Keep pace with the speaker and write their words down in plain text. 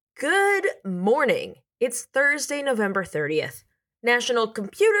Good morning. It's Thursday, November 30th, National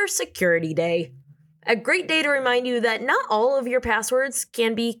Computer Security Day. A great day to remind you that not all of your passwords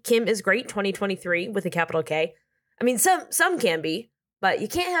can be Kim is Great 2023 with a capital K. I mean, some can be, but you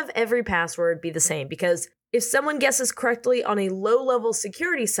can't have every password be the same because if someone guesses correctly on a low-level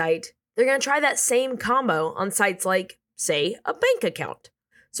security site, they're going to try that same combo on sites like, say, a bank account.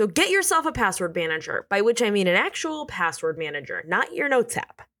 So get yourself a password manager, by which I mean an actual password manager, not your notes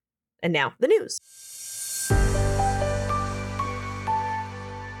app. And now, the news.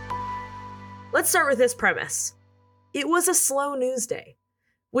 Let's start with this premise. It was a slow news day,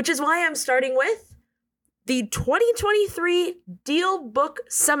 which is why I'm starting with the 2023 Deal Book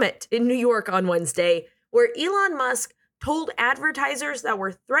Summit in New York on Wednesday, where Elon Musk told advertisers that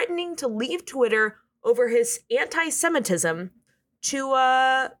were threatening to leave Twitter over his anti-Semitism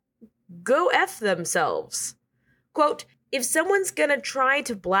to go F themselves. Quote, if someone's gonna try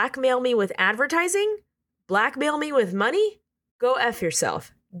to blackmail me with advertising, blackmail me with money, go F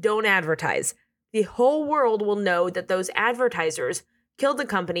yourself. Don't advertise. The whole world will know that those advertisers killed the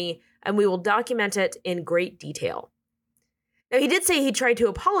company, and we will document it in great detail. Now, he did say he tried to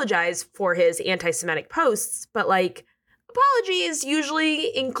apologize for his anti-Semitic posts, but apologies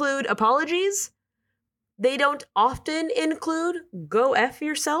usually include apologies. They don't often include go F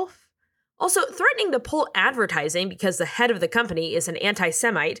yourself. Also, threatening to pull advertising because the head of the company is an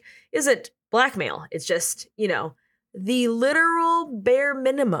anti-Semite isn't blackmail. It's just, the literal bare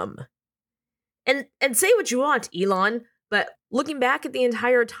minimum. And say what you want, Elon, but looking back at the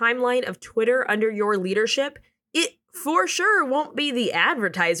entire timeline of Twitter under your leadership, it for sure won't be the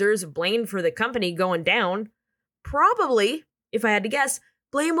advertisers blamed for the company going down. Probably, if I had to guess,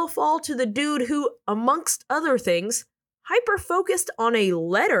 blame will fall to the dude who, amongst other things, hyperfocused on a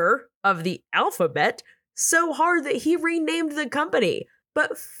letter of the alphabet so hard that he renamed the company,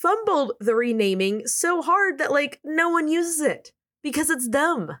 but fumbled the renaming so hard that, no one uses it because it's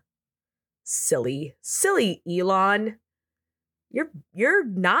dumb. Silly Elon. You're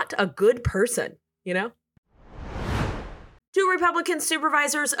not a good person, Two Republican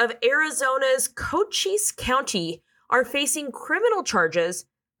supervisors of Arizona's Cochise County are facing criminal charges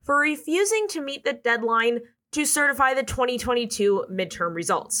for refusing to meet the deadline to certify the 2022 midterm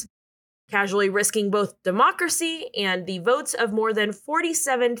results, casually risking both democracy and the votes of more than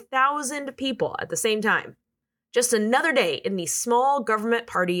 47,000 people at the same time. Just another day in the small government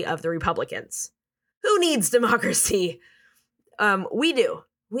party of the Republicans. Who needs democracy? We do.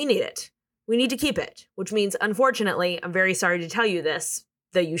 We need it. We need to keep it, which means, unfortunately, I'm very sorry to tell you this,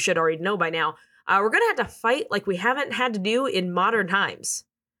 that you should already know by now, we're going to have to fight like we haven't had to do in modern times.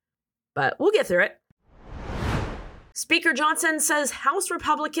 But we'll get through it. Speaker Johnson says House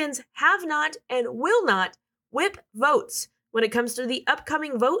Republicans have not and will not whip votes when it comes to the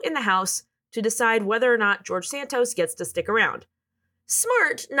upcoming vote in the House to decide whether or not George Santos gets to stick around.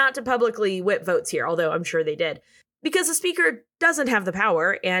 Smart not to publicly whip votes here, although I'm sure they did, because the Speaker doesn't have the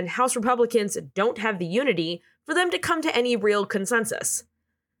power and House Republicans don't have the unity for them to come to any real consensus.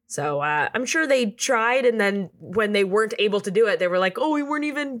 So I'm sure they tried, and then when they weren't able to do it, they were like, we weren't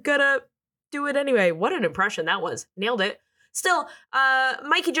even gonna do it anyway. What an impression that was. Nailed it. Still,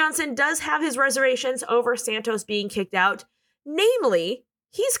 Mikey Johnson does have his reservations over Santos being kicked out. Namely,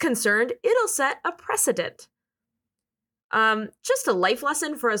 he's concerned it'll set a precedent. Just a life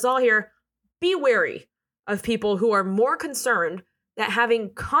lesson for us all here. Be wary of people who are more concerned that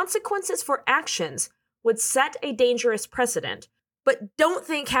having consequences for actions would set a dangerous precedent. But don't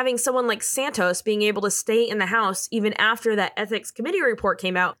think having someone like Santos being able to stay in the House even after that ethics committee report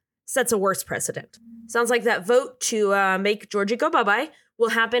came out sets a worse precedent. Sounds like that vote to make Georgie go bye-bye will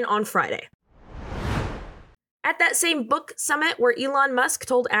happen on Friday. At that same book summit where Elon Musk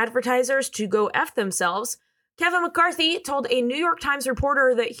told advertisers to go F themselves, Kevin McCarthy told a New York Times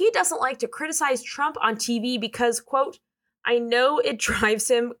reporter that he doesn't like to criticize Trump on TV because, quote, I know it drives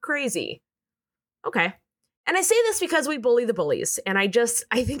him crazy. Okay. And I say this because we bully the bullies, and I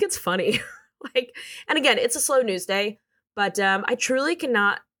think it's funny. And again, it's a slow news day, but I truly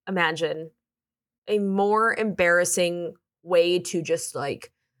cannot imagine a more embarrassing way to just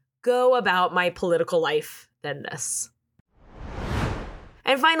go about my political life than this.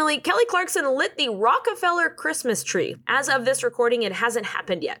 And finally, Kelly Clarkson lit the Rockefeller Christmas tree. As of this recording, it hasn't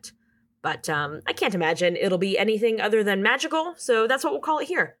happened yet, but I can't imagine it'll be anything other than magical, so that's what we'll call it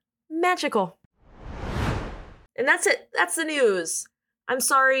here. Magical. And that's it. That's the news. I'm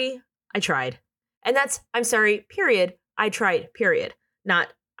sorry, I tried. And that's, I'm sorry, period. I tried, period. Not,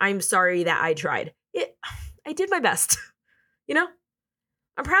 I'm sorry that I tried. I did my best.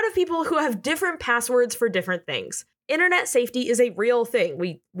 I'm proud of people who have different passwords for different things. internet safety is a real thing.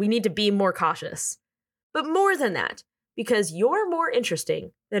 We need to be more cautious. But more than that, because you're more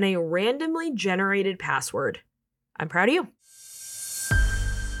interesting than a randomly generated password. I'm proud of you.